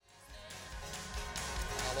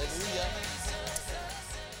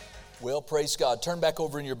Well, praise God. Turn back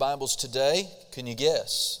over in your Bibles today. Can you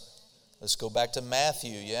guess? Let's go back to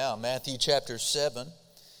Matthew. Matthew chapter 7.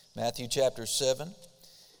 Matthew chapter 7.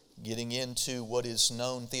 Getting into what is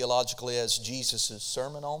known theologically as Jesus'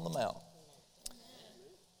 Sermon on the Mount.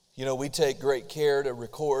 You know, we take great care to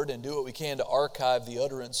record and do what we can to archive the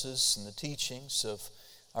utterances and the teachings of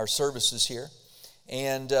our services here.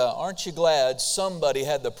 And aren't you glad somebody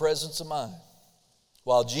had the presence of mind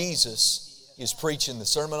while Jesus is preaching the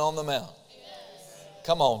Sermon on the Mount?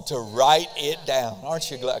 Come on, to write it down.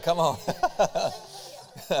 Aren't you glad? Come on.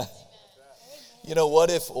 You know,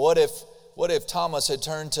 what if Thomas had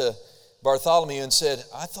turned to Bartholomew and said,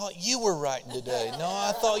 I thought you were writing today. No,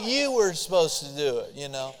 I thought you were supposed to do it, you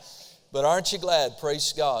know. But aren't you glad?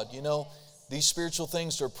 Praise God. You know, these spiritual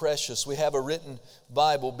things are precious. We have a written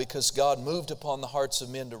Bible because God moved upon the hearts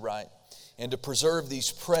of men to write and to preserve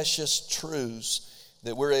these precious truths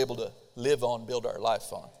that we're able to live on, build our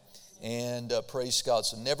life on. And praise God.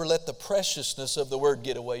 So never let the preciousness of the Word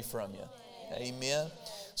get away from you. Amen.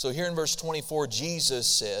 So here in verse 24, Jesus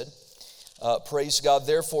said, praise God,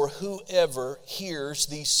 therefore whoever hears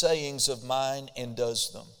these sayings of mine and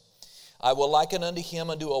does them, I will liken unto him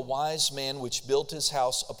unto a wise man which built his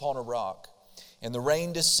house upon a rock. And the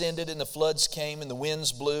rain descended, and the floods came, and the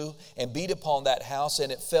winds blew, and beat upon that house,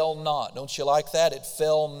 and it fell not. Don't you like that? It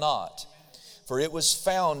fell not. For it was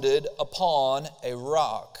founded upon a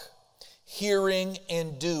rock. Hearing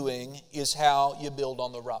and doing is how you build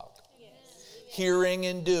on the rock. Hearing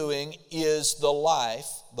and doing is the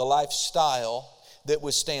lifestyle that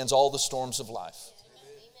withstands all the storms of life.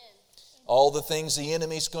 All the things the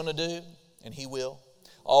enemy's going to do, and he will.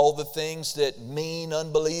 All the things that mean,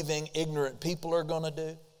 unbelieving, ignorant people are going to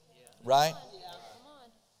do. Right?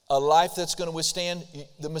 A life that's going to withstand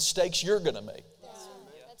the mistakes you're going to make.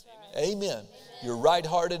 Amen. You're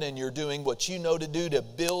right-hearted and you're doing what you know to do to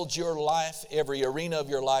build your life, every arena of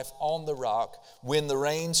your life on the rock. When the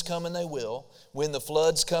rains come, and they will. When the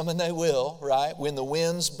floods come, and they will, right? When the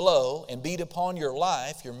winds blow and beat upon your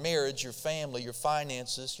life, your marriage, your family, your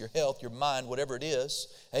finances, your health, your mind, whatever it is,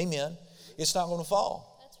 amen, it's not going to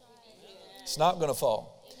fall. It's not going to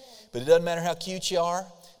fall. But it doesn't matter how cute you are.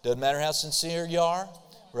 Doesn't matter how sincere you are,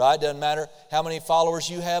 right? Doesn't matter how many followers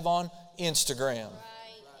you have on Instagram.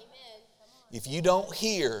 If you don't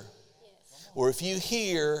hear, or if you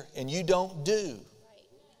hear and you don't do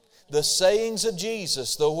the sayings of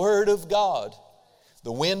Jesus, the Word of God,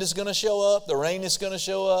 the wind is going to show up, the rain is going to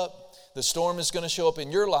show up, the storm is going to show up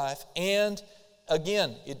in your life. And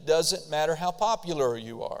again, it doesn't matter how popular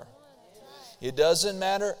you are. It doesn't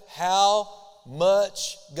matter how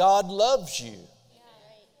much God loves you.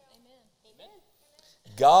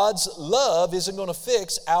 God's love isn't going to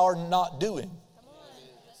fix our not doing.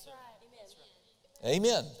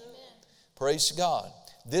 Amen. Praise God.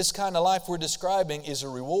 This kind of life we're describing is a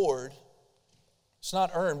reward. It's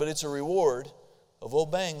not earned, but it's a reward of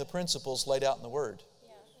obeying the principles laid out in the Word.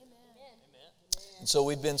 And so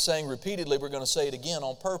we've been saying repeatedly, we're going to say it again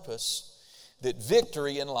on purpose, that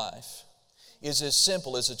victory in life is as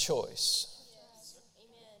simple as a choice.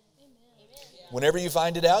 Whenever you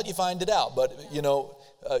find it out, you find it out. But, you know,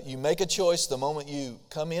 you make a choice the moment you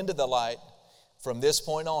come into the light. From this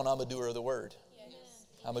point on, I'm a doer of the Word.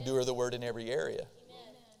 I'm a doer of the Word in every area.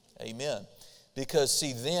 Amen. Because,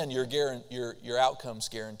 see, then your outcome's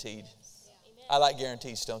guaranteed. I like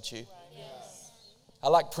guarantees, don't you? I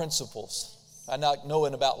like principles. I like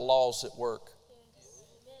knowing about laws at work.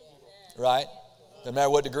 Right? Doesn't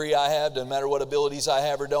matter what degree I have, doesn't matter what abilities I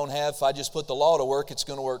have or don't have. If I just put the law to work, it's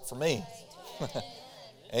going to work for me.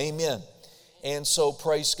 Amen. And so,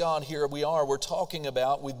 praise God, here we are. We're talking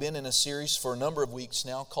about, we've been in a series for a number of weeks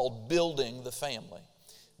now called Building the Family.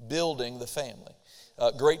 Building the family.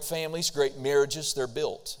 Great families, great marriages, they're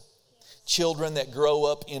built. Children that grow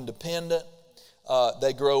up independent,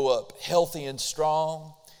 they grow up healthy and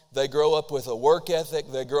strong. They grow up with a work ethic.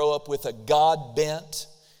 They grow up with a God bent,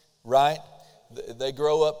 right? They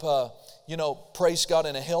grow up, praise God,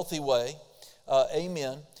 in a healthy way.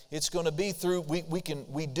 Amen. It's going to be through,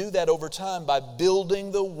 we do that over time by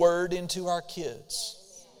building the Word into our kids.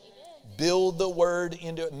 Build the Word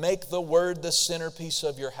into it. Make the Word the centerpiece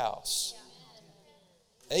of your house.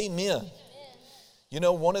 Amen. You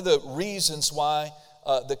know, one of the reasons why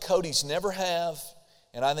the Codys never have,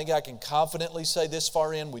 and I think I can confidently say this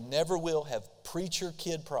far in, we never will have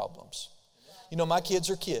preacher-kid problems. You know, my kids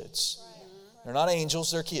are kids. They're not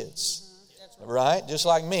angels, they're kids. Right? Just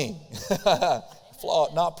like me.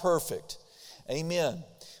 Flawed, not perfect. Amen.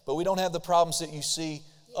 But we don't have the problems that you see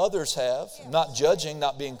others have. Not judging,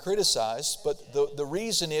 not being criticized. But the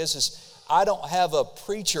reason is I don't have a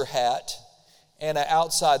preacher hat and an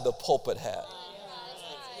outside the pulpit hat.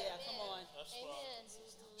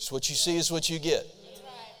 It's what you see is what you get.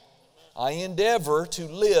 I endeavor to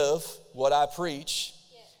live what I preach,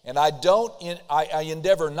 and I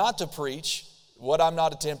endeavor not to preach what I'm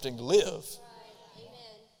not attempting to live.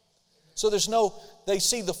 So they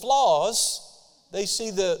see the flaws. They see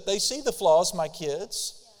the flaws, my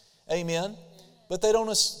kids. Amen. But they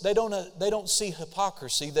don't see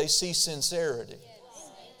hypocrisy. They see sincerity.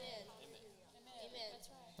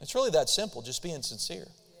 It's really that simple, just being sincere.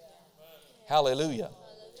 Hallelujah.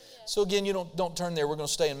 So again, you don't turn there. We're going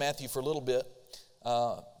to stay in Matthew for a little bit.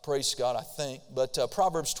 Praise God, I think. But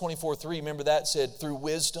Proverbs 24:3, remember that said, through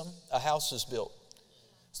wisdom, a house is built.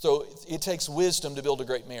 So it takes wisdom to build a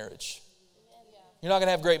great marriage. You're not going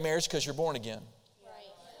to have a great marriage because you're born again.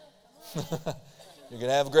 You're going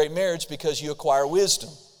to have a great marriage because you acquire wisdom.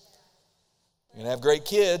 You're going to have great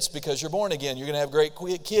kids because you're born again. You're going to have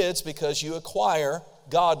great kids because you acquire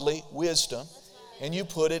godly wisdom and you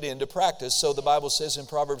put it into practice. So the Bible says in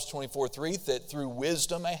Proverbs 24:3 that through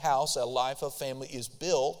wisdom a house, a life of family is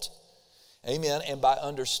built. Amen. And by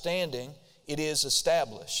understanding it is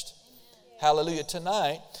established. Hallelujah.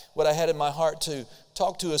 Tonight, what I had in my heart to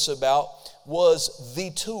talk to us about was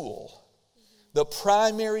the tool. The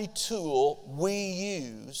primary tool we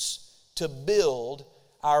use to build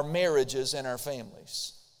our marriages and our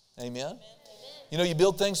families. Amen? You know, you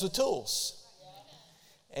build things with tools.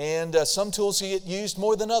 And some tools get used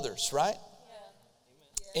more than others, right?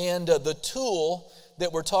 And the tool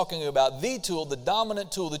that we're talking about, the tool, the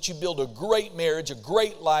dominant tool that you build a great marriage, a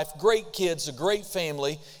great life, great kids, a great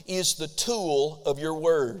family, is the tool of your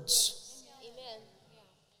words.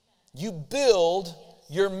 You build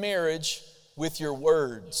your marriage with your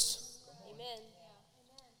words.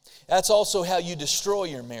 That's also how you destroy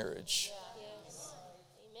your marriage.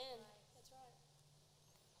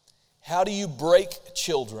 How do you break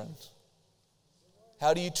children?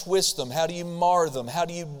 How do you twist them? How do you mar them? How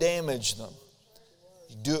do you damage them?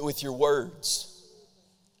 You do it with your words.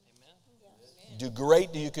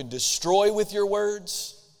 You can destroy with your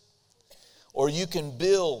words, or you can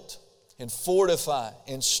build and fortify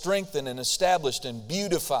and strengthen and establish and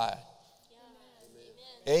beautify.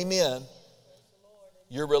 Amen.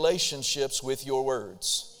 Your relationships with your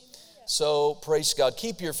words. So, praise God.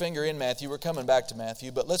 Keep your finger in Matthew. We're coming back to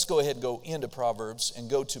Matthew, but let's go ahead and go into Proverbs and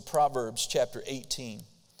go to Proverbs chapter 18.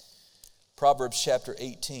 Proverbs chapter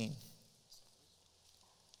 18.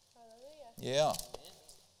 Yeah.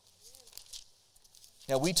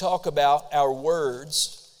 Now, we talk about our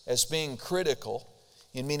words as being critical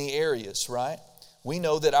in many areas, right? We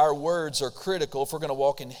know that our words are critical if we're going to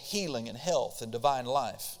walk in healing and health and divine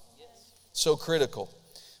life. So critical.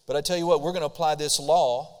 But I tell you what, we're going to apply this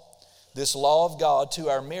law of God to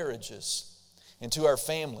our marriages and to our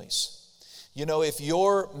families. You know, if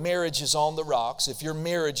your marriage is on the rocks, if your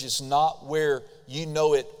marriage is not where you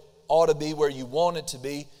know it ought to be, where you want it to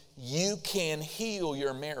be, you can heal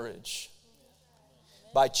your marriage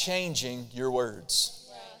by changing your words.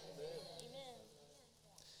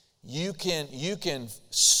 You can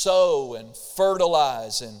sow and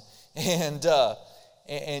fertilize and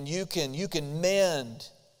you can mend,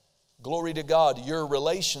 glory to God, your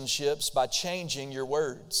relationships by changing your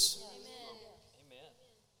words.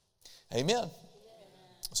 Amen.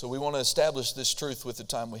 So we want to establish this truth with the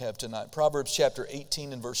time we have tonight. Proverbs chapter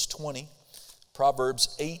 18 and verse 20.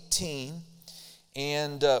 Proverbs 18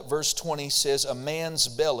 and verse 20 says, a man's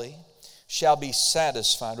belly shall be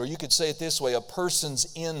satisfied. Or you could say it this way, a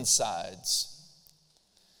person's insides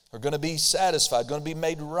are going to be satisfied, going to be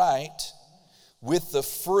made right with the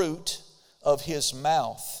fruit of his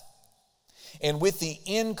mouth. And with the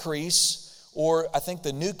increase, or I think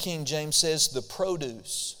the New King James says the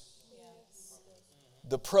produce.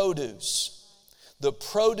 The produce. The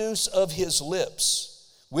produce of his lips.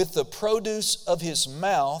 With the produce of his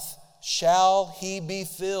mouth shall he be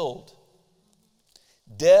filled.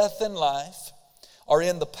 Death and life are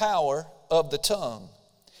in the power of the tongue,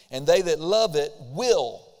 and they that love it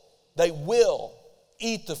will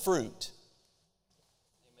eat the fruit.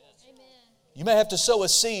 Amen. You may have to sow a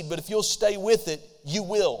seed, but if you'll stay with it, you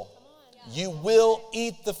will. You will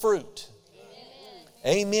eat the fruit.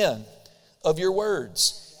 Amen. Of your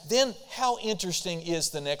words. Then how interesting is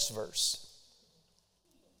the next verse?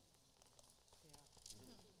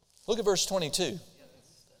 Look at verse 22.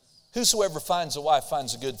 Whosoever finds a wife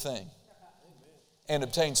finds a good thing and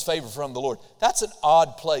obtains favor from the Lord. That's an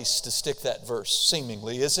odd place to stick that verse,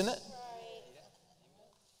 seemingly, isn't it?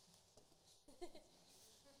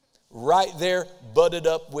 Right there, butted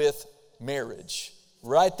up with marriage.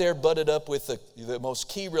 Right there, butted up with the most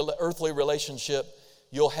key earthly relationship,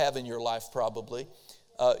 you'll have in your life probably.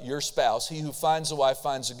 Your spouse. He who finds a wife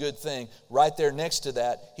finds a good thing. Right there next to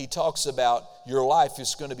that, he talks about your life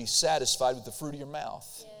is going to be satisfied with the fruit of your mouth.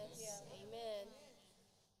 Yes. Amen.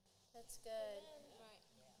 That's good.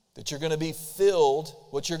 That you're going to be filled,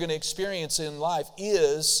 what you're going to experience in life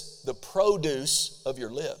is the produce of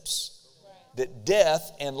your lips. Right. That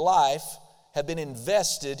death and life have been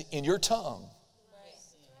invested in your tongue.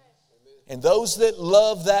 And those that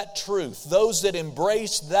love that truth, those that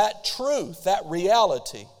embrace that truth, that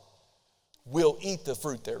reality, will eat the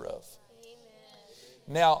fruit thereof. Amen.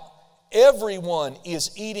 Now, everyone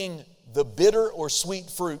is eating the bitter or sweet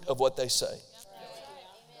fruit of what they say.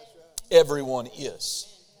 Everyone is.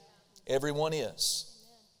 Everyone is.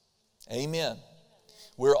 Amen.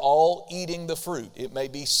 We're all eating the fruit. It may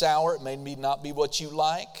be sour, it may not be what you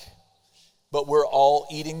like, but we're all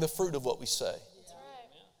eating the fruit of what we say.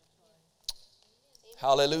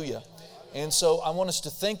 Hallelujah. And so I want us to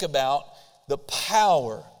think about the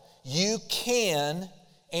power. You can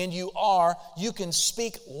and you can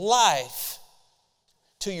speak life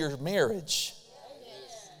to your marriage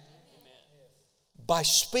by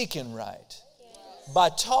speaking right, by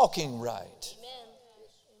talking right,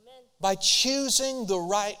 by choosing the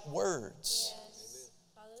right words.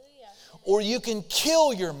 Or you can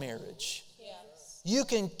kill your marriage. You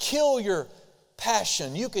can kill your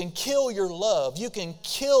passion. You can kill your love. You can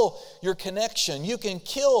kill your connection. You can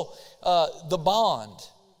kill the bond.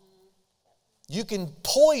 You can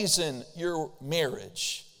poison your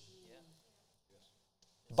marriage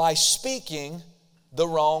by speaking the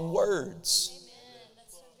wrong words.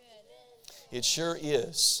 It sure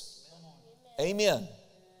is. Amen.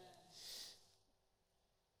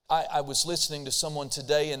 I was listening to someone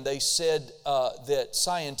today, and they said that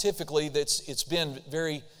scientifically it's been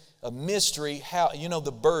very a mystery how,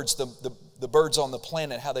 the birds, the birds on the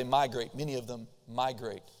planet, how they migrate. Many of them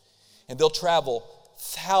migrate. And they'll travel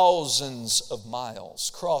thousands of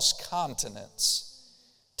miles, cross continents,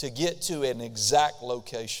 to get to an exact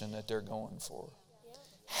location that they're going for.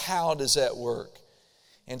 How does that work?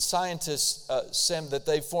 And scientists say that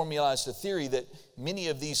they've formalized a theory that many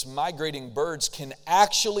of these migrating birds can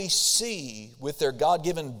actually see with their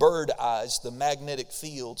God-given bird eyes the magnetic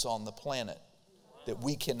fields on the planet that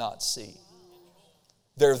we cannot see.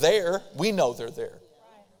 They're there. We know they're there.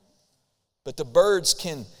 But the birds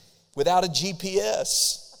can, without a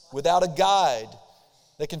GPS, without a guide,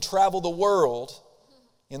 they can travel the world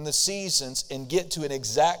in the seasons and get to an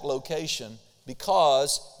exact location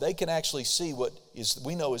because they can actually see what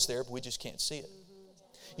we know is there, but we just can't see it.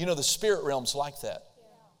 The spirit realm's like that.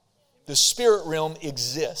 The spirit realm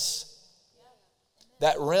exists.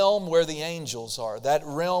 That realm where the angels are, that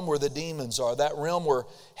realm where the demons are, that realm where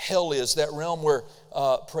hell is, that realm where,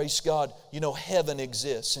 praise God, heaven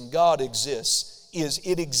exists and God exists,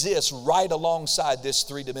 it exists right alongside this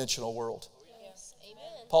three-dimensional world. Yes.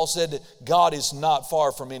 Amen. Paul said that God is not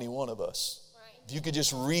far from any one of us. Right. You could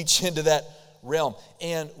just reach into that realm.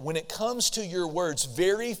 And when it comes to your words,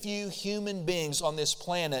 very few human beings on this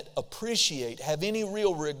planet have any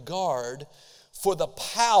real regard for the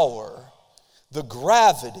power, the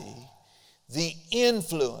gravity, the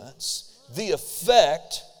influence, the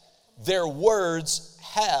effect their words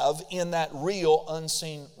have in that real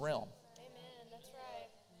unseen realm. Amen. That's right.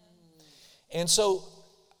 And so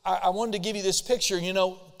I wanted to give you this picture.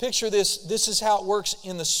 Picture this. This is how it works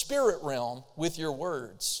in the spirit realm with your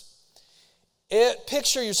words.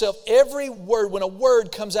 Picture yourself, every word, when a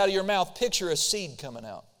word comes out of your mouth, picture a seed coming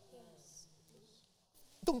out.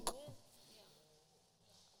 Dunk.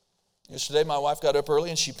 Yesterday, my wife got up early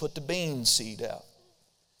and she put the bean seed out.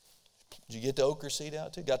 Did you get the okra seed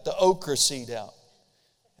out too? Got the okra seed out.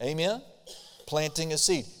 Amen? Planting a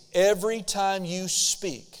seed. Every time you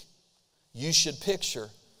speak, you should picture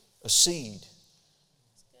a seed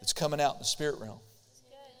that's coming out in the spirit realm.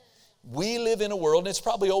 We live in a world, and it's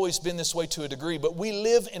probably always been this way to a degree, but we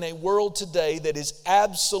live in a world today that is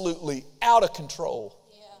absolutely out of control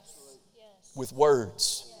with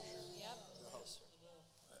words.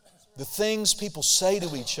 The things people say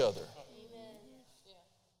to each other.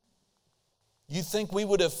 You think we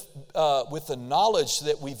would have, with the knowledge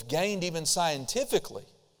that we've gained even scientifically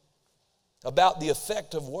about the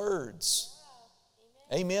effect of words.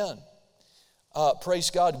 Amen. Praise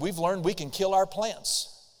God. We've learned we can kill our plants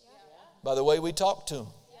by the way we talk to them.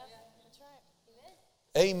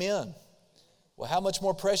 Amen. Well, how much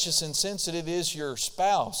more precious and sensitive is your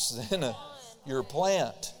spouse than your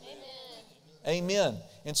plant? Amen.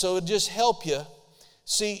 And so it'll just help you.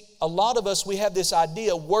 See, a lot of us, we have this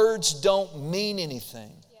idea words don't mean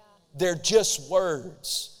anything. They're just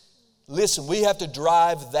words. Listen, we have to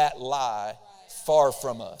drive that lie far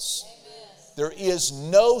from us. There is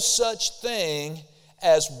no such thing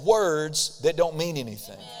as words that don't mean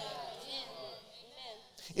anything.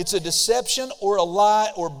 It's a deception or a lie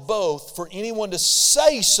or both for anyone to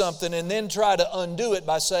say something and then try to undo it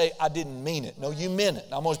by saying, I didn't mean it. No, you meant it.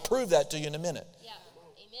 I'm going to prove that to you in a minute. Yeah.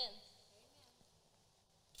 Amen.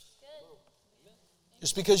 Good.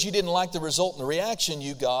 Just because you didn't like the result and the reaction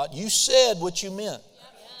you got, you said what you meant.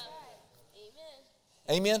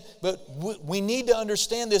 Amen. But we need to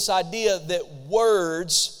understand this idea that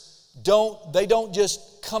words don't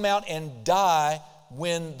just come out and die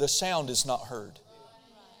when the sound is not heard.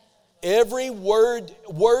 Every word,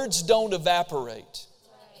 words don't evaporate.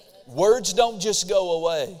 Words don't just go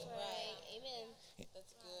away.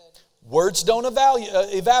 Words don't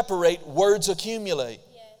evaporate, words accumulate.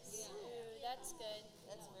 Yes. That's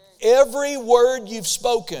good. Every word you've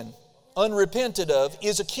spoken, unrepented of,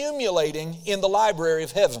 is accumulating in the library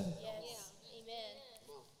of heaven. Yes. Amen.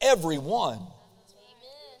 Every one. Amen.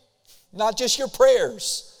 Not just your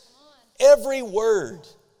prayers. Every word.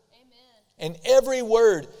 And every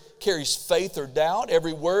word carries faith or doubt.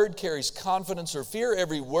 Every word carries confidence or fear.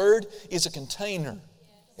 Every word is a container.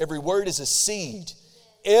 Every word is a seed.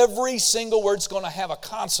 Every single word's going to have a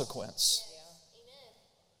consequence.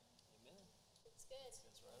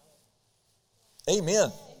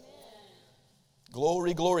 Amen.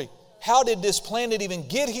 Glory, glory. How did this planet even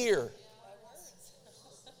get here?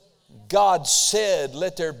 God said,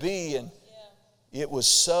 let there be, and it was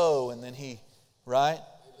so. And then He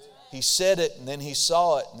said it, and then He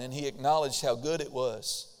saw it, and then He acknowledged how good it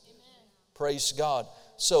was. Praise God.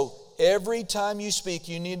 So every time you speak,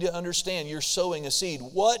 you need to understand you're sowing a seed.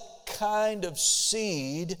 What kind of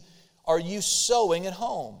seed are you sowing at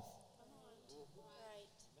home?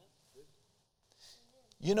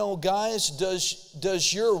 You know, guys,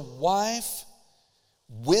 does your wife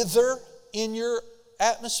wither in your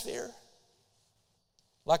atmosphere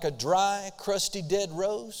like a dry, crusty, dead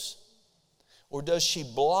rose? Or does she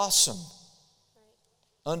blossom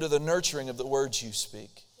under the nurturing of the words you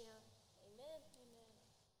speak?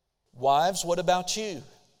 Wives, what about you?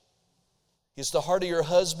 Is the heart of your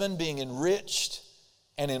husband being enriched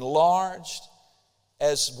and enlarged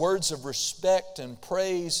as words of respect and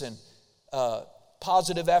praise and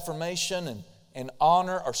positive affirmation and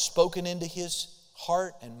honor are spoken into his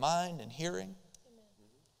heart and mind and hearing?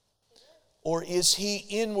 Or is he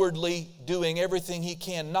inwardly doing everything he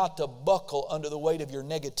can not to buckle under the weight of your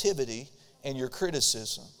negativity and your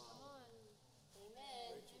criticism?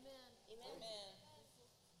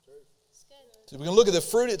 So we can look at the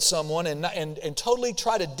fruit at someone and totally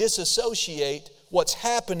try to disassociate what's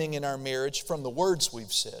happening in our marriage from the words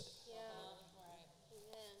we've said.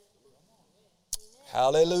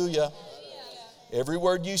 Hallelujah. Every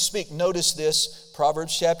word you speak. Notice this,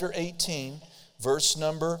 Proverbs chapter 18, verse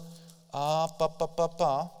number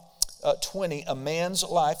 20. A man's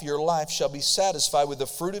life, your life, shall be satisfied with the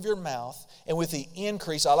fruit of your mouth and with the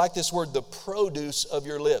increase, I like this word, the produce of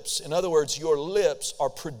your lips. In other words, your lips are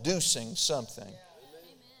producing something.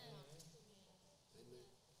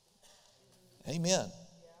 Amen.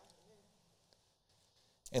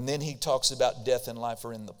 And then he talks about death and life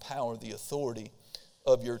are in the power, the authority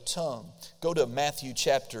of your tongue. Go to Matthew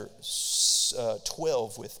chapter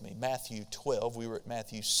 12 with me. Matthew 12. We were at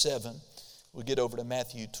Matthew 7. We'll get over to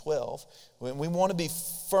Matthew 12. We want to be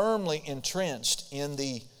firmly entrenched in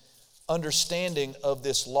the understanding of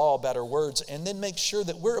this law about our words, and then make sure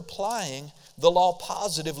that we're applying the law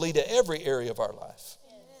positively to every area of our life.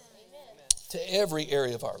 To every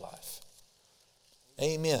area of our life.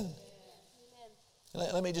 Amen.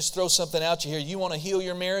 Let me just throw something out you here. You want to heal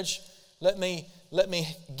your marriage? Let me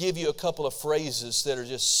give you a couple of phrases that are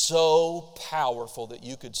just so powerful that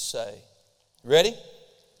you could say. Ready?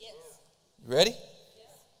 Yes. Ready? Yes.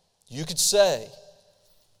 You could say,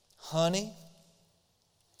 honey,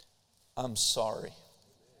 I'm sorry.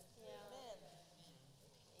 Yeah.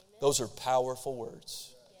 Those are powerful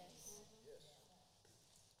words. Yes.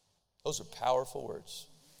 Those are powerful words.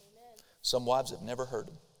 Amen. Some wives have never heard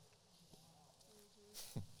them.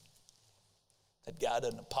 That guy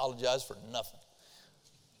doesn't apologize for nothing.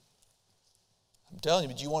 I'm telling you,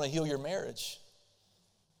 but you want to heal your marriage.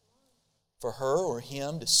 For her or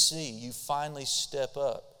him to see you finally step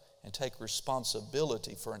up and take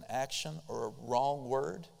responsibility for an action or a wrong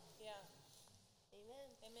word.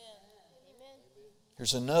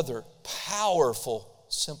 Here's another powerful,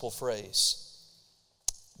 simple phrase.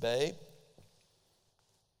 Babe.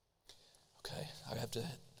 Okay,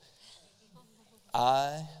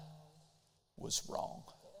 I was wrong.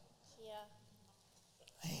 Yeah.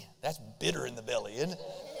 Man, that's bitter in the belly, isn't it?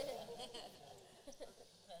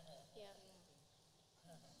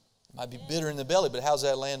 Might be bitter in the belly, but how's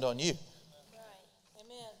that land on you? Right.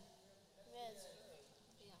 Amen. Amen.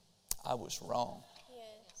 I was wrong.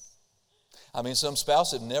 Yes. I mean, some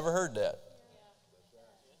spouses have never heard that.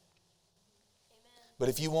 But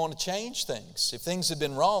if you want to change things, if things have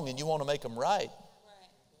been wrong and you want to make them right,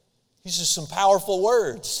 these are some powerful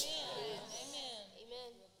words. Amen.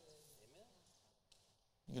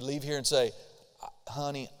 You leave here and say,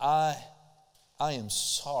 honey, I am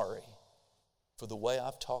sorry for the way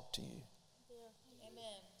I've talked to you.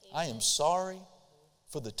 I am sorry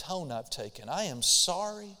for the tone I've taken. I am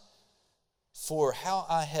sorry for how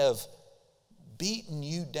I have beaten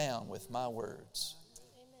you down with my words.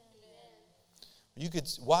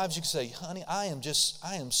 Wives, you could say, honey, I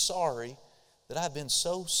am sorry that I've been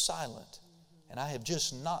so silent and I have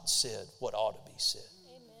just not said what ought to be said.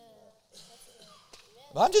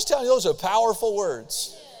 But I'm just telling you, those are powerful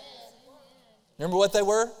words. Remember what they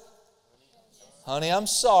were? Honey, I'm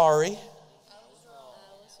sorry.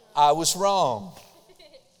 I was wrong.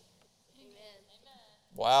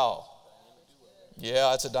 Wow. Yeah,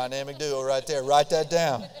 that's a dynamic duo right there. Write that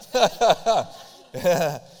down.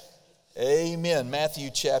 Amen. Matthew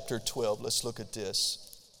chapter 12. Let's look at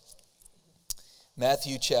this.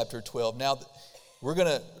 Matthew chapter 12. Now, we're going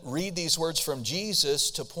to read these words from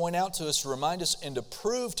Jesus to point out to us, to remind us, and to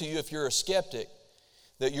prove to you, if you're a skeptic,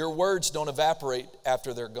 that your words don't evaporate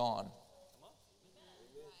after they're gone.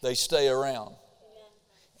 They stay around.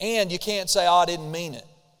 And you can't say, oh, I didn't mean it.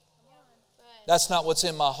 That's not what's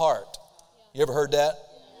in my heart. You ever heard that?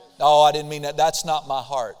 Oh, I didn't mean that. That's not my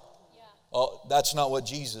heart. Oh, that's not what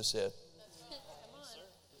Jesus said.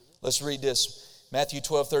 Let's read this. Matthew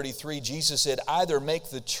 12:33, Jesus said, either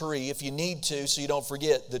make the tree, if you need to, so you don't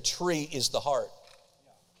forget, the tree is the heart.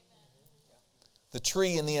 The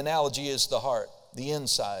tree in the analogy is the heart, the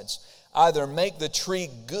insides. Either make the tree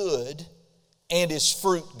good and its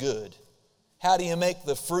fruit good. How do you make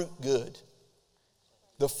the fruit good?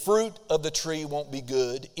 The fruit of the tree won't be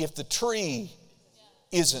good if the tree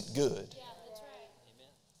isn't good.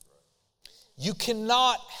 You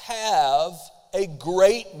cannot have a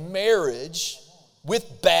great marriage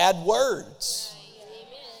with bad words.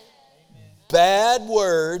 Bad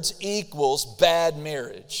words equals bad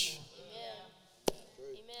marriage.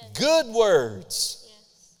 Good words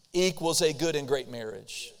equals a good and great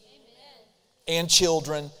marriage. And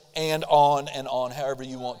children, and on, however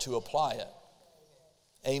you want to apply it.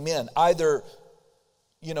 Amen. Either,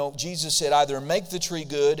 Jesus said, either make the tree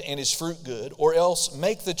good and its fruit good, or else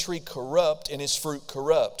make the tree corrupt and its fruit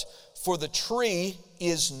corrupt. For the tree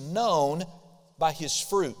is known by his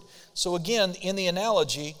fruit. So again, in the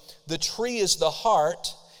analogy, the tree is the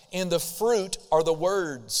heart and the fruit are the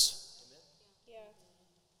words.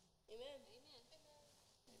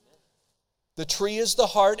 The tree is the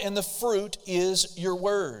heart and the fruit is your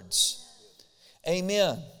words.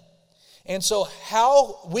 Amen. And so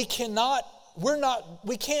we can't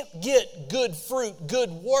get good fruit, good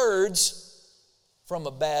words from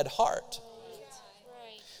a bad heart.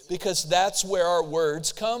 Because that's where our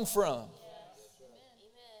words come from.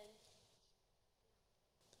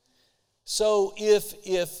 So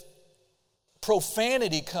if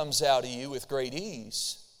profanity comes out of you with great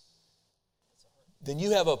ease, then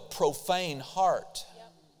you have a profane heart.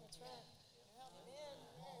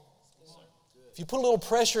 If you put a little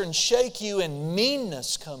pressure and shake you and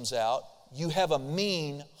meanness comes out, you have a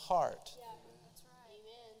mean heart.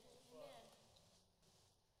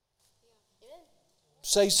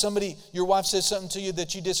 Say your wife says something to you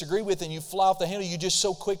that you disagree with and you fly off the handle, you're just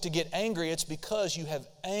so quick to get angry. It's because you have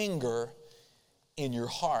anger in your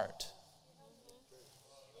heart.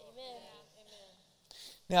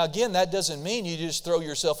 Now again, that doesn't mean you just throw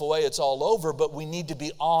yourself away, it's all over, but we need to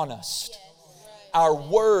be honest. Our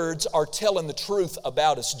words are telling the truth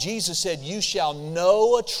about us. Jesus said, you shall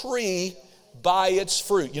know a tree by its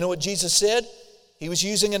fruit. You know what Jesus said? He was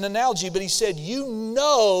using an analogy, but he said, you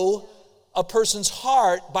know a person's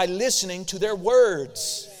heart by listening to their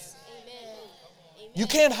words. Amen. You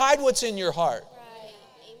can't hide what's in your heart. Right.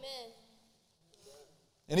 Amen.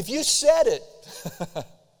 And if you said it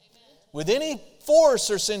with any force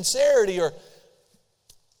or sincerity,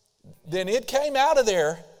 then it came out of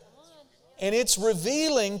there and it's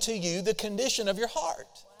revealing to you the condition of your heart.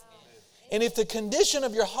 And if the condition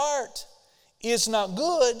of your heart is not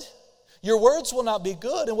good, your words will not be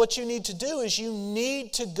good. And what you need to do is you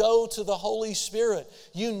need to go to the Holy Spirit.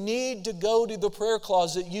 You need to go to the prayer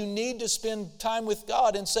closet. You need to spend time with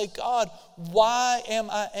God and say, God, why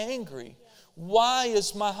am I angry? Why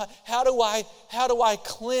is my heart? How do I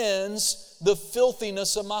cleanse the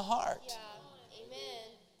filthiness of my heart?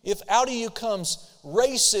 Amen. If out of you comes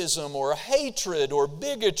racism or hatred or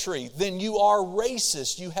bigotry, then you are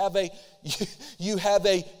racist. You have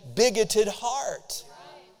a bigoted heart.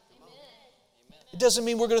 It doesn't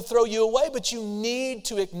mean we're going to throw you away, but you need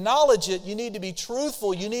to acknowledge it. You need to be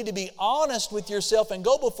truthful. You need to be honest with yourself and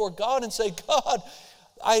go before God and say, God,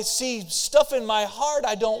 I see stuff in my heart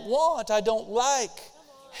I don't want, I don't like.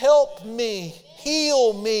 Help me,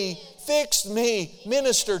 heal me, fix me,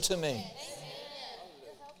 minister to me.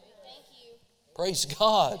 Praise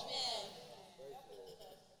God.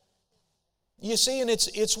 You see, and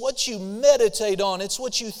it's what you meditate on. It's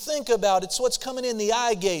what you think about. It's what's coming in the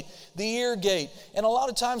eye gate, the ear gate. And a lot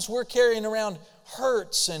of times we're carrying around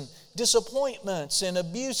hurts and disappointments and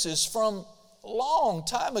abuses from a long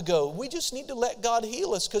time ago. We just need to let God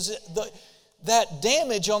heal us, because that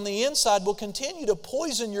damage on the inside will continue to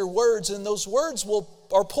poison your words, and those words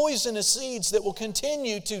are poisonous seeds that will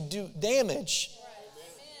continue to do damage.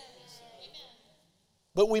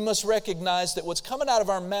 But we must recognize that what's coming out of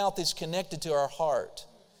our mouth is connected to our heart.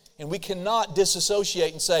 And we cannot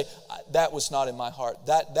disassociate and say, that was not in my heart.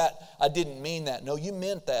 That I didn't mean that. No, you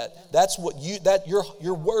meant that. That's what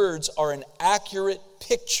your words are an accurate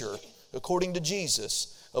picture, according to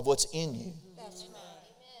Jesus, of what's in you. That's right.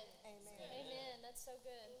 Amen. That's so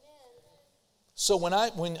good. So when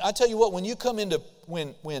I tell you what, when you come into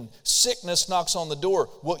when sickness knocks on the door,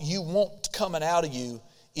 what you want coming out of you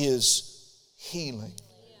is healing.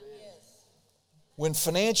 When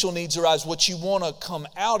financial needs arise, what you want to come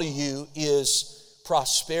out of you is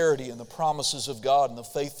prosperity and the promises of God and the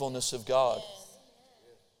faithfulness of God.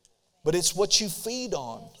 But it's what you feed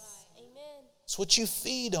on. It's what you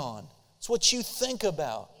feed on. It's what you think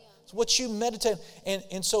about. It's what you meditate on.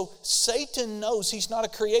 And so Satan knows he's not a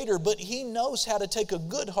creator, but he knows how to take a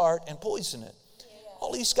good heart and poison it.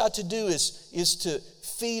 All he's got to do is to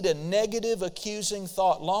feed a negative, accusing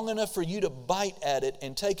thought long enough for you to bite at it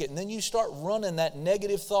and take it. And then you start running that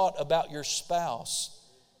negative thought about your spouse.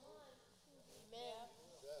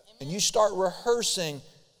 And you start rehearsing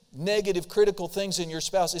negative, critical things in your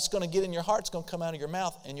spouse. It's going to get in your heart. It's going to come out of your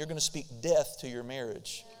mouth. And you're going to speak death to your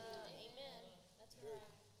marriage.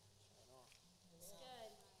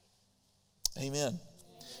 Amen.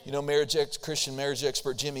 You know, Christian marriage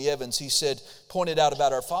expert Jimmy Evans, he pointed out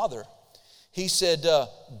about our Father. He said,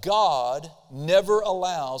 God never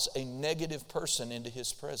allows a negative person into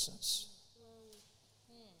His presence.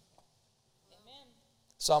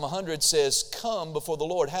 Psalm 100 says, come before the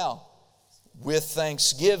Lord, how? With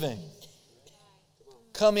thanksgiving.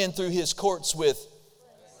 Come in through His courts with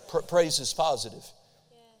praises positive.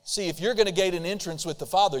 See, if you're going to gain an entrance with the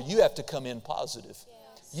Father, you have to come in positive.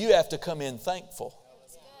 You have to come in thankful.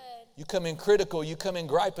 You come in critical, you come in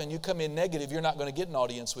griping, you come in negative, you're not going to get an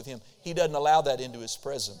audience with Him. He doesn't allow that into His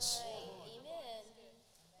presence. Amen.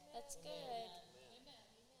 That's good.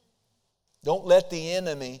 Don't let the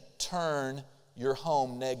enemy turn your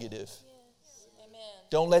home negative. Amen.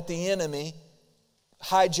 Don't let the enemy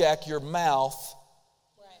hijack your mouth.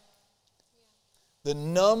 The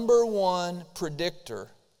number one predictor,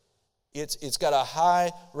 it's got a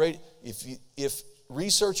high rate. If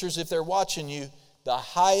researchers, if they're watching you, the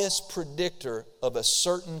highest predictor of a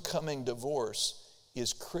certain coming divorce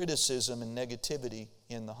is criticism and negativity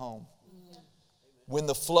in the home. When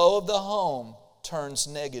the flow of the home turns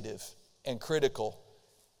negative and critical,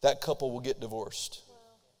 that couple will get divorced.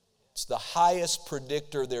 It's the highest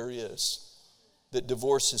predictor there is that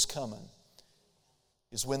divorce is coming,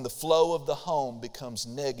 is when the flow of the home becomes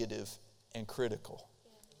negative and critical,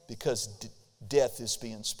 because death is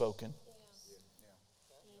being spoken.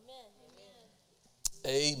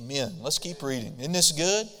 Amen. Let's keep reading. Isn't this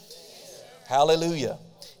good? Hallelujah.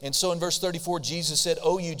 And so in verse 34, Jesus said,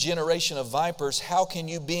 "O you generation of vipers, how can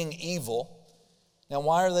you, being evil..." Now,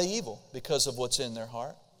 why are they evil? Because of what's in their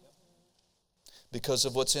heart. Because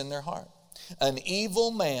of what's in their heart. An evil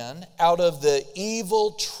man out of the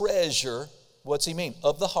evil treasure, what's he mean?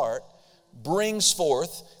 Of the heart, brings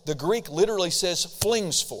forth. The Greek literally says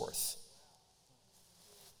flings forth.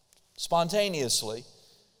 Spontaneously.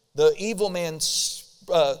 The evil man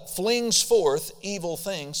flings forth evil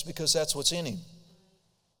things because that's what's in him.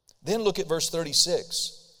 Then look at verse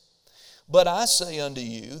 36. But I say unto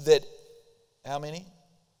you that, how many?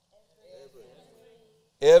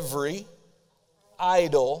 Every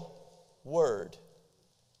idle word.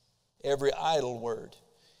 Every idle word.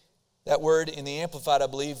 That word in the Amplified, I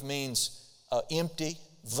believe, means empty,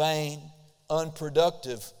 vain,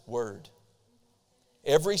 unproductive word.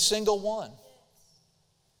 Every single one.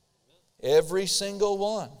 Every single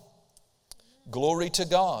one. Glory to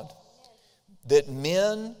God. That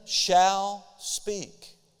men shall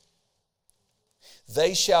speak.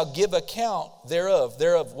 They shall give account thereof.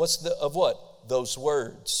 Thereof, of what? Those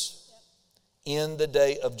words. In the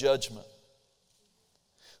day of judgment.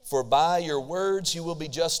 For by your words you will be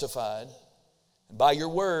justified, and by your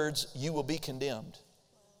words you will be condemned.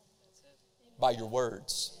 By your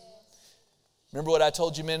words. Remember what I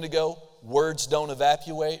told you a minute ago? Words don't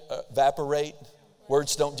evaporate.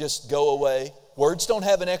 Words don't just go away. Words don't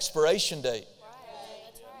have an expiration date.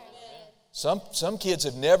 Some kids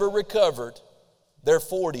have never recovered. They're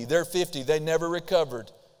 40, they're 50, they never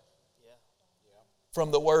recovered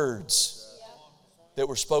from the words that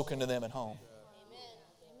were spoken to them at home.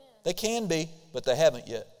 They can be, but they haven't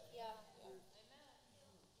yet.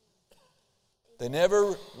 They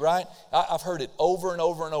never, right? I've heard it over and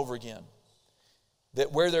over and over again.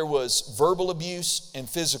 That where there was verbal abuse and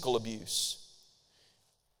physical abuse,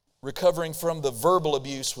 recovering from the verbal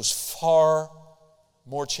abuse was far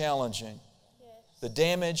more challenging. The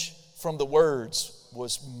damage from the words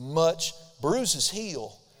was much. Bruises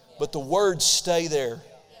heal, but the words stay there.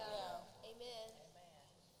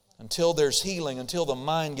 Until there's healing, until the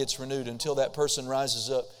mind gets renewed, until that person rises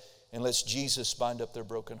up and lets Jesus bind up their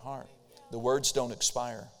broken heart. The words don't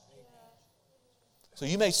expire. So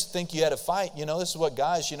you may think you had a fight. You know, this is what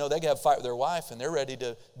guys, they can have a fight with their wife and they're ready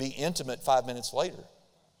to be intimate 5 minutes later.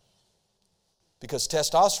 Because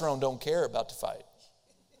testosterone don't care about the fight.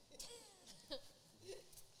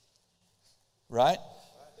 Right?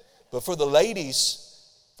 But for the ladies,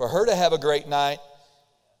 for her to have a great night,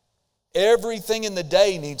 everything in the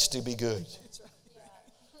day needs to be good.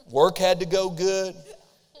 Work had to go good.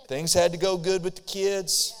 Things had to go good with the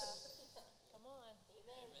kids.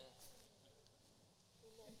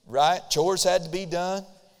 Right? Chores had to be done.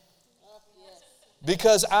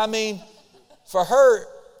 Because for her,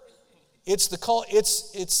 it's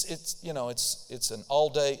an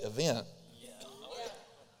all-day event.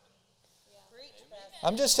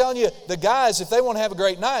 I'm just telling you, the guys, if they want to have a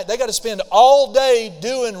great night, they got to spend all day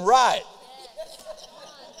doing right.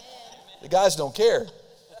 The guys don't care.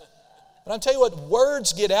 But I'm telling you what,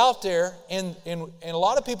 words get out there, and a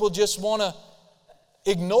lot of people just want to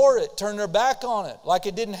ignore it, turn their back on it, like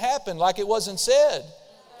it didn't happen, like it wasn't said.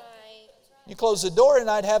 You close the door and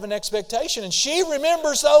I'd have an expectation, and she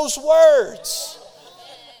remembers those words.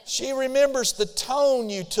 She remembers the tone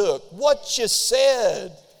you took, what you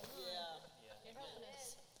said.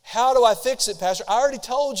 How do I fix it, Pastor? I already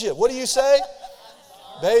told you. What do you say?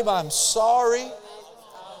 Babe, I'm sorry.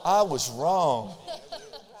 I was wrong.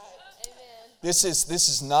 This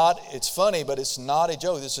is not, it's funny, but it's not a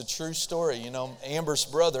joke. This is a true story. Amber's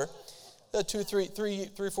brother, 3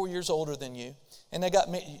 or 4 years older than you, and they got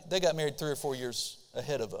married 3 or 4 years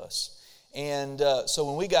ahead of us. And so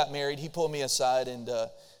when we got married, he pulled me aside, and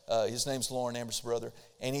his name's Lauren, Amber's brother,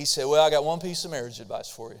 and he said, well, I got one piece of marriage advice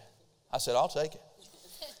for you. I said, I'll take it.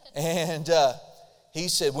 And he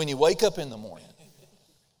said, when you wake up in the morning,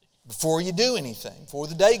 before you do anything, before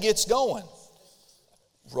the day gets going,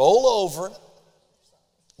 roll over,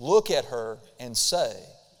 look at her, and say,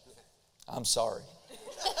 I'm sorry.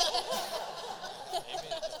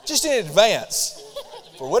 Just in advance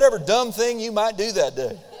for whatever dumb thing you might do that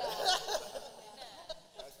day.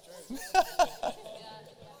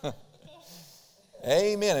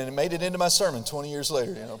 Amen. And it made it into my sermon 20 years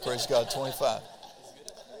later. Praise God, 25.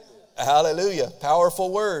 Hallelujah.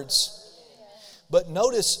 Powerful words. But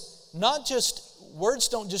notice, words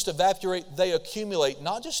don't just evaporate, they accumulate,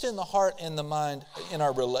 not just in the heart and the mind, in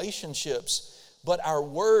our relationships, but our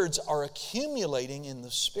words are accumulating in the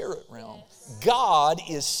spirit realm. God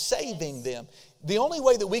is saving them. The only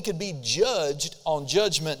way that we could be judged on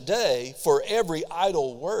Judgment Day for every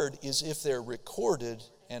idle word is if they're recorded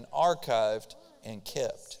and archived and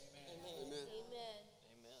kept. Amen.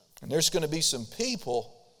 And there's going to be some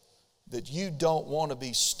people that you don't want to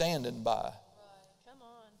be standing by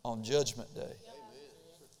on Judgment Day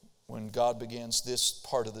when God begins this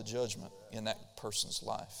part of the judgment in that person's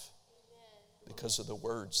life because of the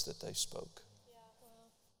words that they spoke.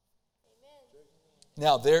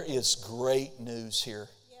 Now, there is great news here.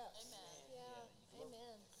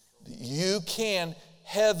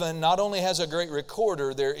 Heaven not only has a great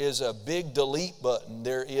recorder, there is a big delete button.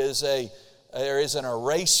 There is an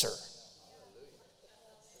eraser.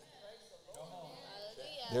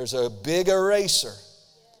 There's a big eraser.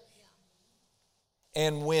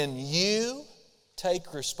 And when you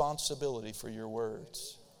take responsibility for your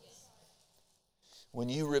words, when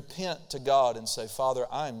you repent to God and say, Father,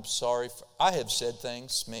 I'm sorry. I have said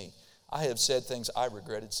things, I have said things I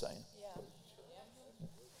regretted saying.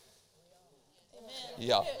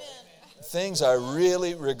 Yeah. Things I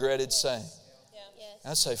really regretted saying.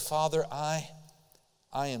 I say, Father, I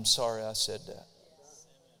am sorry I said that.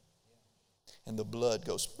 And the blood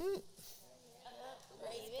goes, Amen.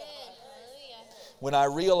 When I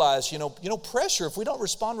realize, pressure, if we don't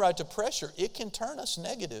respond right to pressure, it can turn us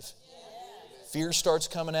negative. Fear starts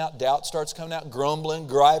coming out, doubt starts coming out, grumbling,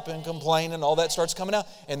 griping, complaining, all that starts coming out.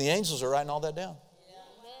 And the angels are writing all that down.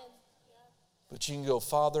 But you can go,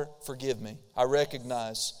 Father, forgive me. I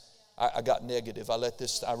recognize I got negative.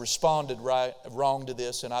 I responded wrong to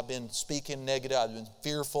this, and I've been speaking negative. I've been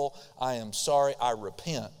fearful. I am sorry. I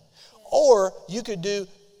repent. Or you could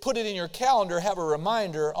put it in your calendar, have a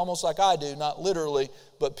reminder, almost like I do, not literally,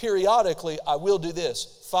 but periodically, I will do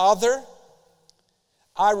this. Father,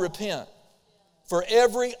 I repent for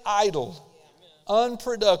every idle,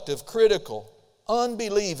 unproductive, critical,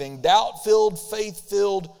 unbelieving, doubt-filled,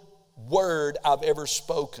 faith-filled word I've ever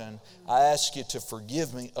spoken. I ask you to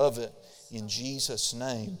forgive me of it in Jesus'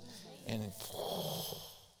 name. And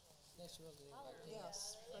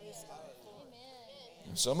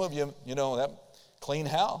some of you, that clean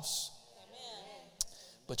house.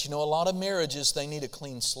 But a lot of marriages, they need a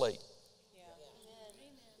clean slate.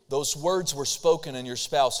 Those words were spoken and your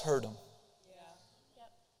spouse heard them.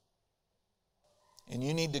 And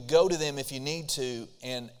you need to go to them if you need to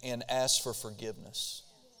and ask for forgiveness.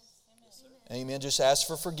 Amen. Just ask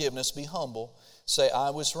for forgiveness. Be humble. Say, I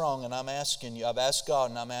was wrong and I'm asking you. I've asked God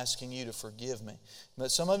and I'm asking you to forgive me.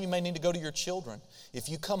 But some of you may need to go to your children. If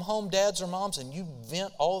you come home, dads or moms, and you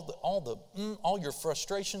vent all your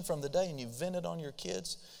frustration from the day and you vent it on your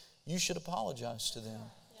kids, you should apologize to them.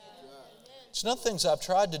 It's one of the things I've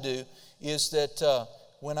tried to do is that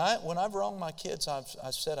when I've wronged my kids,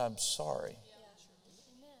 I've said I'm sorry.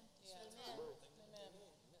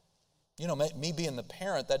 Me being the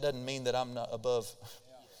parent, that doesn't mean that I'm not above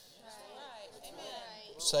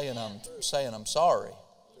saying I'm sorry.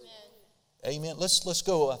 Amen. Let's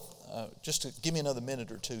go. Just to give me another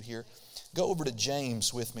minute or two here. Go over to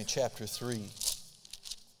James with me, chapter 3.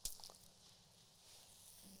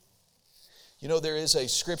 There is a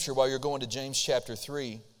scripture while you're going to James chapter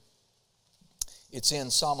 3. It's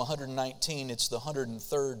in Psalm 119. It's the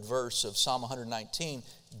 103rd verse of Psalm 119.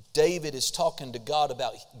 David is talking to God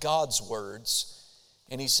about God's words.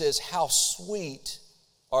 And he says, how sweet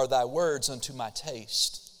are thy words unto my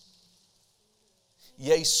taste.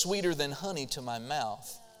 Yea, sweeter than honey to my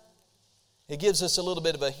mouth. It gives us a little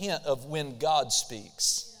bit of a hint of when God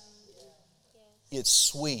speaks. It's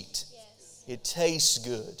sweet. It tastes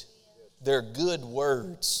good. They're good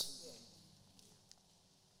words.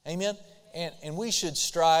 Amen? And we should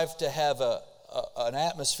strive to have an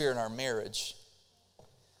atmosphere in our marriage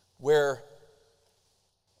where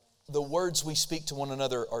the words we speak to one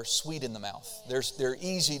another are sweet in the mouth. They're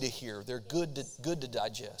easy to hear. They're good to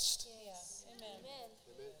digest.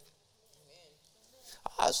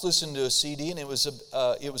 I was listening to a CD, and it was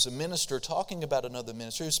a minister talking about another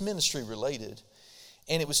minister. It was ministry related,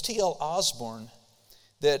 and it was T.L. Osborne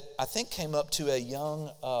that I think came up to a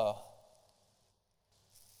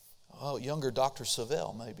younger Dr.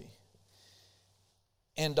 Savelle, maybe.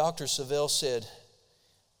 And Dr. Savelle said,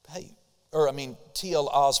 T.L.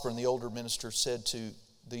 Osborne, the older minister, said to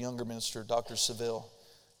the younger minister, Dr. Savelle,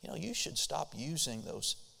 you should stop using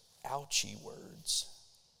those ouchy words.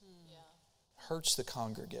 Hurts the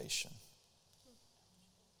congregation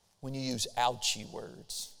when you use ouchy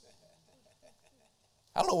words.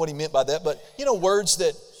 I don't know what he meant by that, but words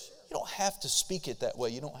that you don't have to speak it that way.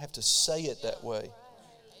 You don't have to say it that way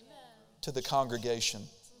to the congregation,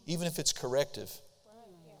 even if it's corrective.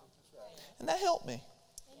 And that helped me.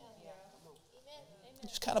 I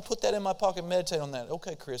just kind of put that in my pocket and meditate on that.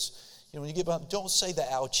 Okay, Chris, when you get behind, don't say the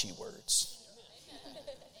ouchy words.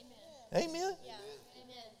 Amen.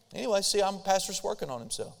 Anyway, see, pastor's working on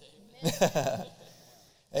himself.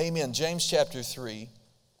 Amen. James chapter 3.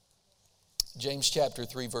 James chapter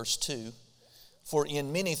 3, verse 2. For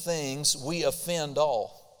in many things we offend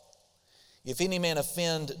all. If any man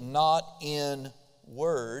offend not in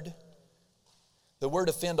word, the word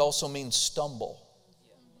offend also means stumble.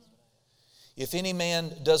 If any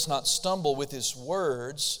man does not stumble with his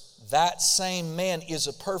words, that same man is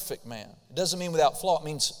a perfect man. It doesn't mean without flaw, it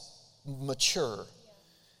means mature.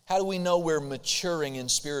 How do we know we're maturing in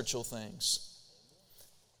spiritual things?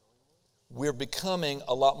 We're becoming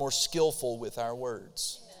a lot more skillful with our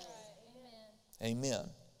words. Amen.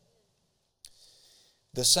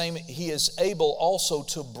 The same, he is able also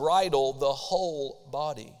to bridle the whole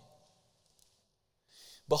body.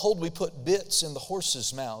 Behold, we put bits in the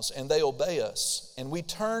horses' mouths, and they obey us. And we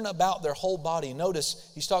turn about their whole body.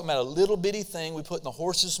 Notice, he's talking about a little bitty thing we put in the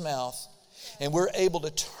horse's mouth, and we're able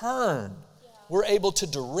to turn. We're able to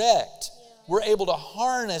direct. we're able to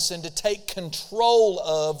harness and to take control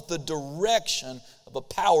of the direction of a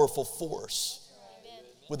powerful force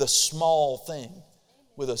with a small thing,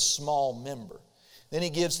 with a small member. Then he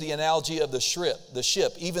gives the analogy of the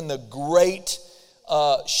ship. Even the great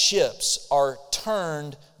ships are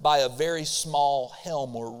turned by a very small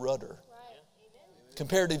helm or rudder.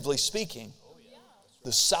 Comparatively speaking,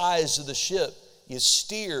 the size of the ship is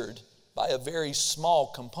steered by a very small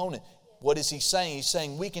component. What is he saying? He's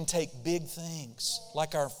saying we can take big things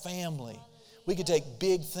like our family. We can take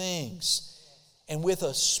big things, and with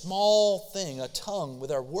a small thing, a tongue,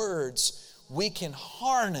 with our words, we can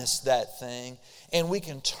harness that thing and we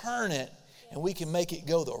can turn it and we can make it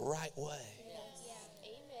go the right way.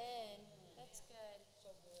 Amen. That's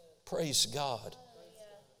good. Praise God.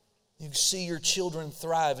 You can see your children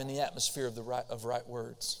thrive in the atmosphere of right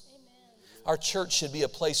words. Our church should be a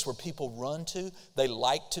place where people run to. They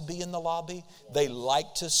like to be in the lobby. They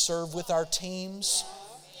like to serve with our teams.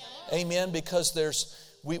 Amen. Because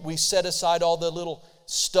we set aside all the little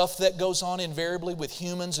stuff that goes on invariably with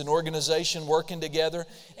humans and organization working together.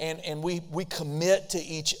 And we commit to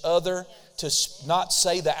each other to not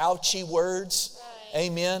say the ouchy words.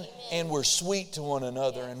 Amen. And we're sweet to one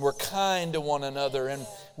another, and we're kind to one another, and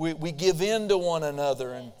we give in to one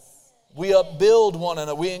another, and we upbuild one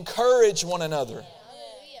another. We encourage one another.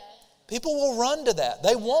 People will run to that.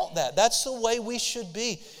 They want that. That's the way we should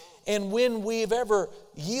be. And when we've ever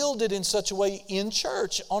yielded in such a way in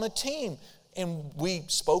church, on a team, and we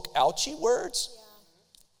spoke ouchy words,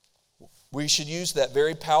 we should use that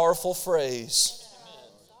very powerful phrase,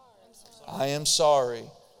 I am sorry,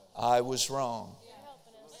 I was wrong.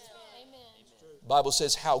 The Bible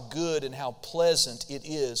says how good and how pleasant it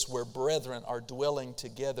is where brethren are dwelling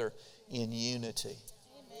together in unity.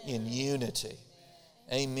 In unity.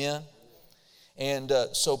 Amen. And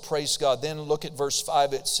so praise God. Then look at verse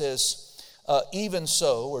 5. It says, even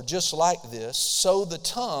so, or just like this, so the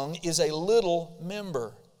tongue is a little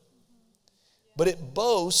member, but it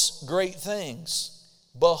boasts great things.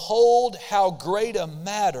 Behold how great a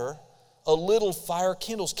matter a little fire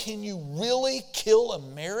kindles. Can you really kill a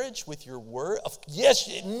marriage with your word? Yes,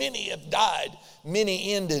 many have died.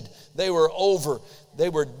 Many ended. They were over. They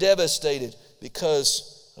were devastated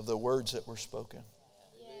because of the words that were spoken.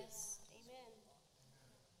 Yes.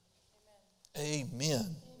 Amen.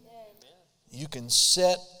 Amen. You can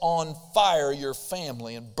set on fire your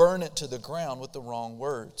family and burn it to the ground with the wrong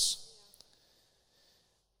words.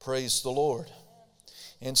 Praise the Lord.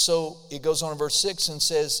 And so it goes on in verse 6 and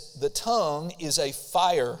says, the tongue is a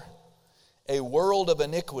fire, a world of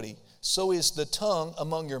iniquity. So is the tongue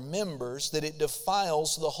among your members, that it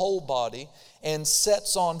defiles the whole body and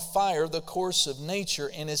sets on fire the course of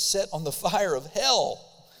nature and is set on the fire of hell.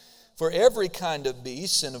 For every kind of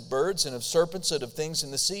beasts and of birds and of serpents and of things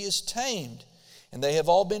in the sea is tamed. And they have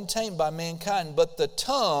all been tamed by mankind, but the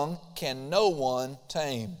tongue can no one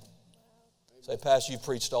tame. Say, Pastor, you've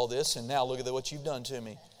preached all this, and now look at what you've done to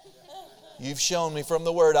me. You've shown me from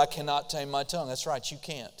the Word I cannot tame my tongue. That's right, you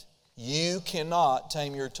can't. You cannot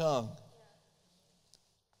tame your tongue.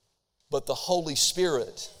 But the Holy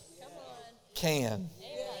Spirit can.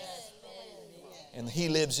 And He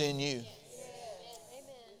lives in you.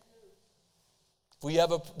 We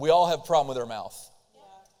all have a problem with our mouth.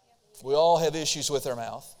 We all have issues with our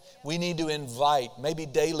mouth. We need to invite, maybe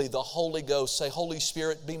daily, the Holy Ghost. Say, Holy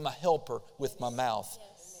Spirit, be my helper with my mouth.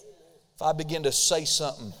 If I begin to say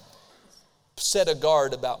something, set a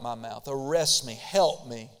guard about my mouth. Arrest me. Help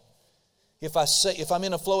me. If I'm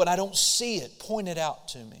in a flow and I don't see it, point it out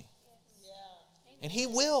to me. And He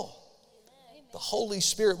will. The Holy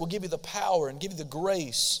Spirit will give you the power and give you the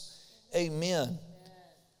grace. Amen.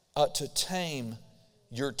 To tame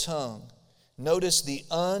your tongue. Notice the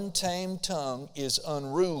untamed tongue is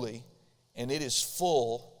unruly and it is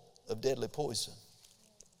full of deadly poison.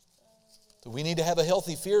 So we need to have a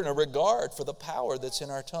healthy fear and a regard for the power that's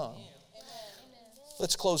in our tongue.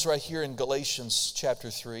 Let's close right here in Galatians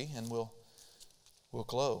chapter 3 and we'll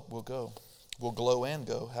glow. We'll go. We'll glow and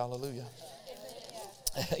go. Hallelujah.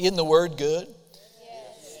 Isn't the word good?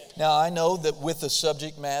 Now I know that with the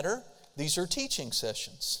subject matter, these are teaching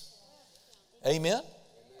sessions. Amen?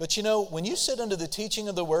 But you know, when you sit under the teaching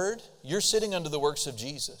of the Word, you're sitting under the works of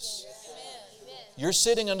Jesus. You're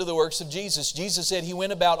sitting under the works of Jesus. Jesus said He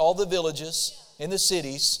went about all the villages in the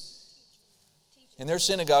cities, in their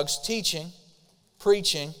synagogues, teaching,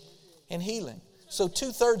 preaching, and healing. So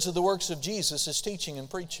 2/3 of the works of Jesus is teaching and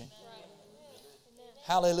preaching.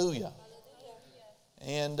 Hallelujah.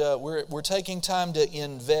 And we're taking time to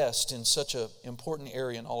invest in such an important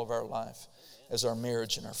area in all of our life as our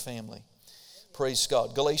marriage and our family. Praise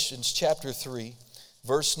God. Galatians chapter 3.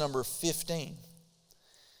 verse number 15.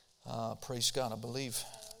 Praise God, I believe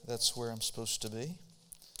that's where I'm supposed to be.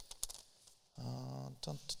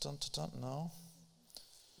 No.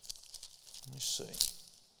 Let me see.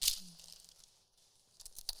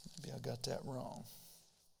 Maybe I got that wrong.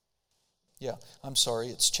 Yeah, I'm sorry.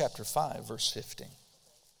 It's chapter 5, verse 15.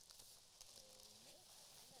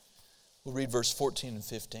 We'll read verse 14 and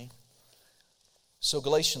 15. So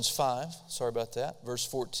Galatians 5, sorry about that, verse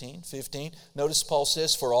 14, 15. Notice Paul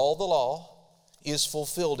says, for all the law is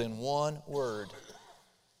fulfilled in one word,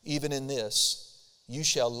 even in this, you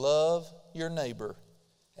shall love your neighbor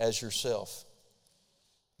as yourself.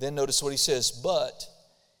 Then notice what he says, but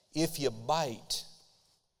if you bite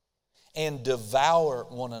and devour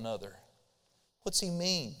one another. What's he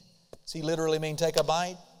mean? Does he literally mean take a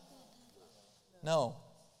bite? No.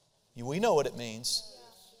 We know what it means.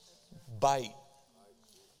 Bite.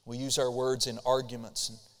 We use our words in arguments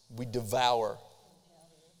and we devour.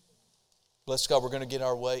 Bless God, we're going to get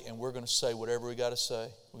our way and we're going to say whatever we got to say.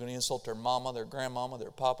 We're going to insult their mama, their grandmama, their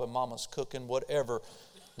papa, mama's cooking, whatever.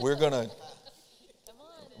 We're going to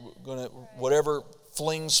whatever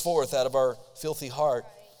flings forth out of our filthy heart,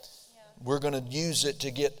 we're going to use it to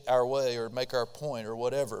get our way or make our point or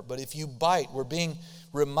whatever. But if you bite, we're being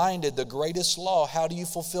reminded the greatest law, how do you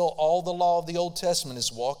fulfill all the law of the Old Testament,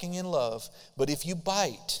 is walking in love. But if you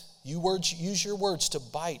bite, use your words to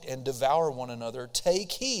bite and devour one another.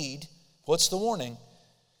 Take heed, what's the warning?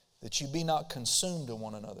 That you be not consumed to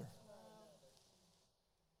one another.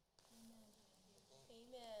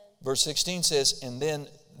 Amen. Verse 16 says, and then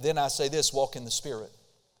I say this, walk in the Spirit.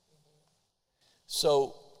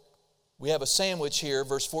 So we have a sandwich here.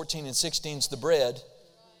 Verse 14 and 16 is the bread.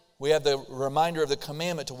 We have the reminder of the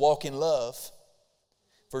commandment to walk in love.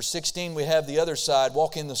 Verse 16, we have the other side,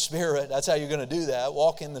 walk in the Spirit. That's how you're going to do that,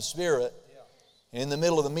 walk in the Spirit. In the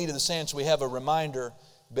middle of the meat of the sandwich, we have a reminder,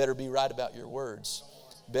 better be right about your words.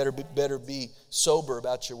 Better be sober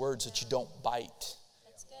about your words, that you don't bite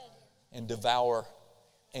and devour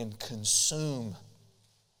and consume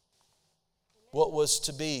what was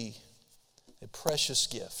to be a precious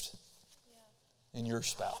gift in your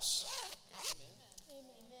spouse.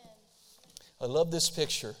 I love this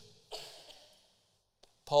picture.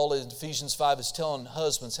 Paul in Ephesians 5 is telling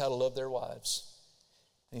husbands how to love their wives.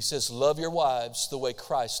 And he says, love your wives the way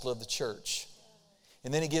Christ loved the church.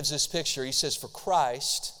 And then he gives this picture. He says, for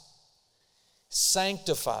Christ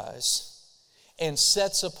sanctifies and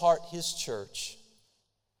sets apart his church.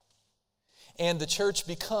 And the church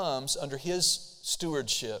becomes, under his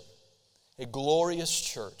stewardship, a glorious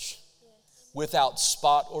church without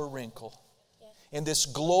spot or wrinkle. And this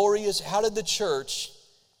glorious, how did the church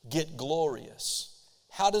get glorious?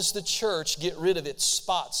 How does the church get rid of its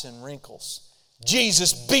spots and wrinkles?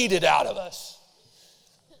 Jesus beat it out of us.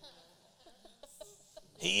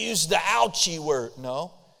 He used the ouchie word.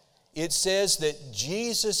 No. It says that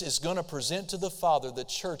Jesus is going to present to the Father the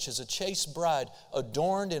church as a chaste bride,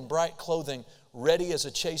 adorned in bright clothing, ready as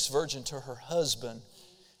a chaste virgin to her husband.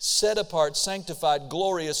 Set apart, sanctified,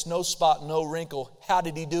 glorious, no spot, no wrinkle. How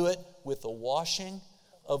did he do it? With the washing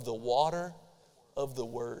of the water of the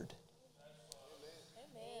Word.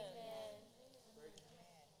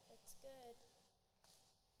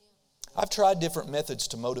 I've tried different methods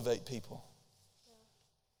to motivate people.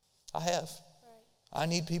 I have. I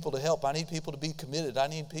need people to help. I need people to be committed. I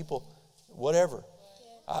need people, whatever.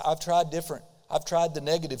 I've tried different. I've tried the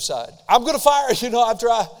negative side. I'm going to fire you.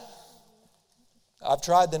 I've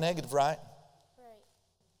tried the negative, right?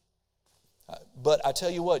 But I tell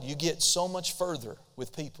you what, you get so much further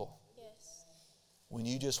with people when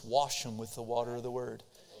you just wash them with the water of the Word.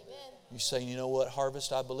 You say, you know what,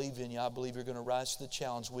 Harvest, I believe in you. I believe you're going to rise to the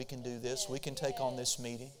challenge. We can do this. We can take on this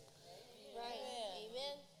meeting.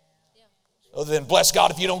 Other than, bless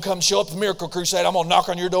God, if you don't come show up at the Miracle Crusade, I'm going to knock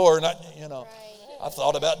on your door. And I've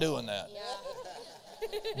thought about doing that.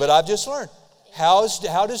 But I've just learned, how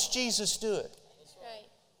does Jesus do it?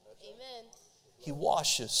 He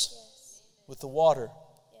washes with the water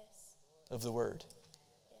of the Word.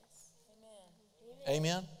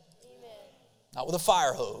 Amen? Not with a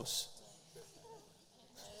fire hose.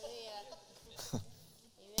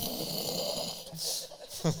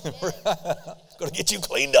 It's going to get you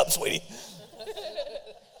cleaned up, sweetie.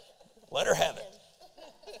 Let her have it.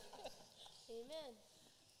 Amen.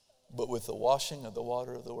 But with the washing of the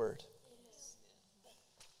water of the Word,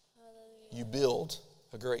 you build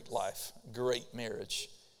a great life, great marriage,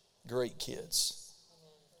 great kids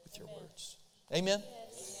with your words. Amen?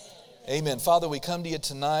 Amen. Father, we come to you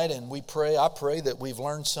tonight and we pray. I pray that we've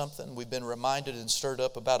learned something. We've been reminded and stirred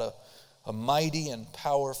up about a mighty and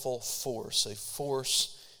powerful force, a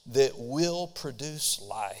force that will produce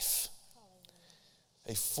life.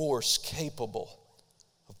 A force capable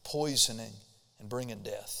of poisoning and bringing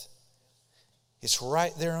death. It's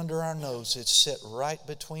right there under our nose. It's set right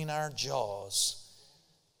between our jaws.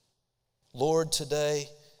 Lord, today,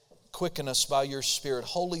 quicken us by your Spirit.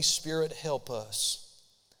 Holy Spirit, help us.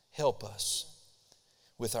 Help us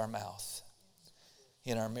with our mouth,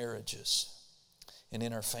 in our marriages, and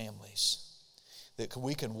in our families. That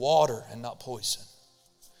we can water and not poison.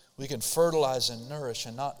 We can fertilize and nourish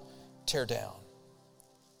and not tear down.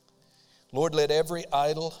 Lord, let every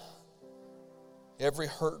idle, every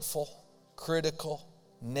hurtful, critical,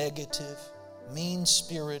 negative,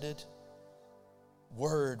 mean-spirited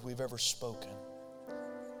word we've ever spoken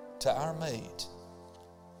to our mate,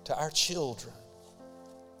 to our children,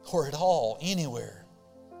 or at all, anywhere.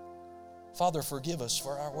 Father, forgive us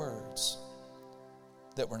for our words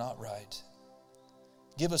that were not right.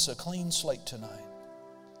 Give us a clean slate tonight.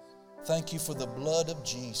 Thank you for the blood of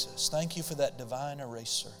Jesus. Thank you for that divine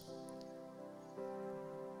eraser.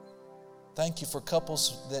 Thank you for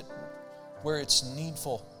couples that, where it's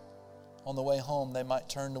needful, on the way home, they might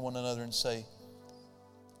turn to one another and say,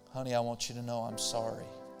 honey, I want you to know I'm sorry.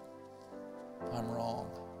 I'm wrong.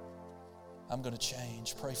 I'm going to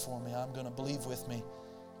change. Pray for me. I'm going to believe with me.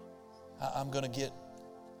 I'm going to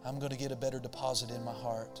get a better deposit in my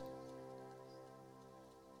heart.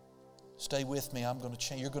 Stay with me. I'm going to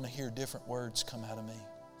change. You're going to hear different words come out of me.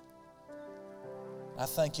 I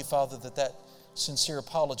thank you, Father, that sincere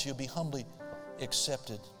apology will be humbly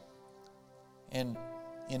accepted and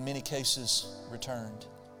in many cases returned.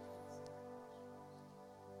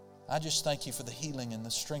 I just thank you for the healing and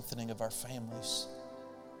the strengthening of our families,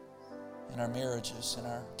 in our marriages, in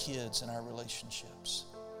our kids, in our relationships.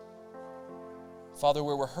 Father,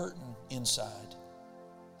 where we're hurting inside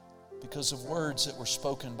because of words that were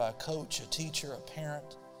spoken by a coach, a teacher, a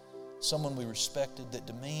parent, someone we respected that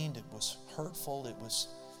demeaned, it was hurtful, it was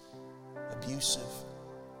abusive.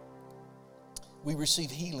 We receive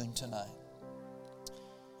healing tonight.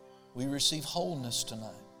 We receive wholeness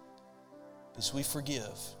tonight as we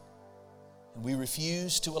forgive. And we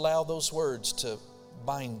refuse to allow those words to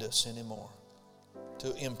bind us anymore,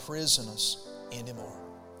 to imprison us anymore.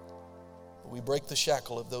 But we break the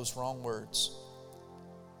shackle of those wrong words.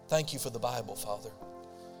 Thank you for the Bible, Father.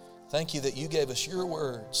 Thank you that you gave us your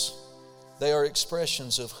words. They are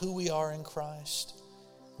expressions of who we are in Christ,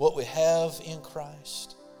 what we have in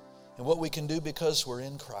Christ, and what we can do because we're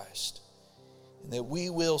in Christ. And that we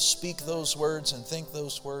will speak those words and think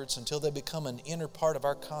those words until they become an inner part of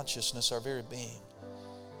our consciousness, our very being.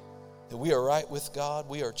 That we are right with God,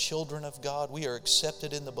 we are children of God, we are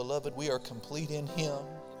accepted in the Beloved, we are complete in Him.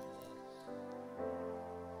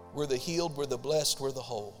 We're the healed, we're the blessed, we're the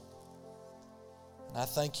whole. And I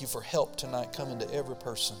thank you for help tonight coming to every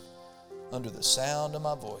person under the sound of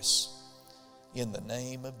my voice, in the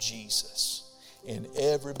name of Jesus. And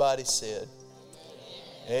everybody said,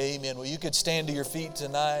 amen. Well, you could stand to your feet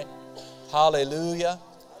tonight. Hallelujah.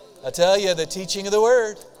 I tell you, the teaching of the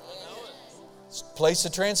Word, place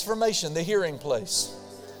of transformation, the hearing place.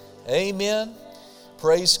 Amen.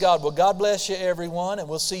 Praise God. Well, God bless you, everyone, and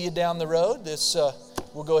we'll see you down the road.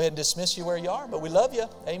 We'll go ahead and dismiss you where you are, but we love you.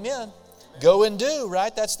 Amen. Go and do,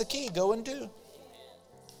 right? That's the key. Go and do.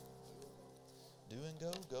 Do and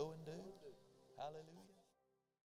go and do.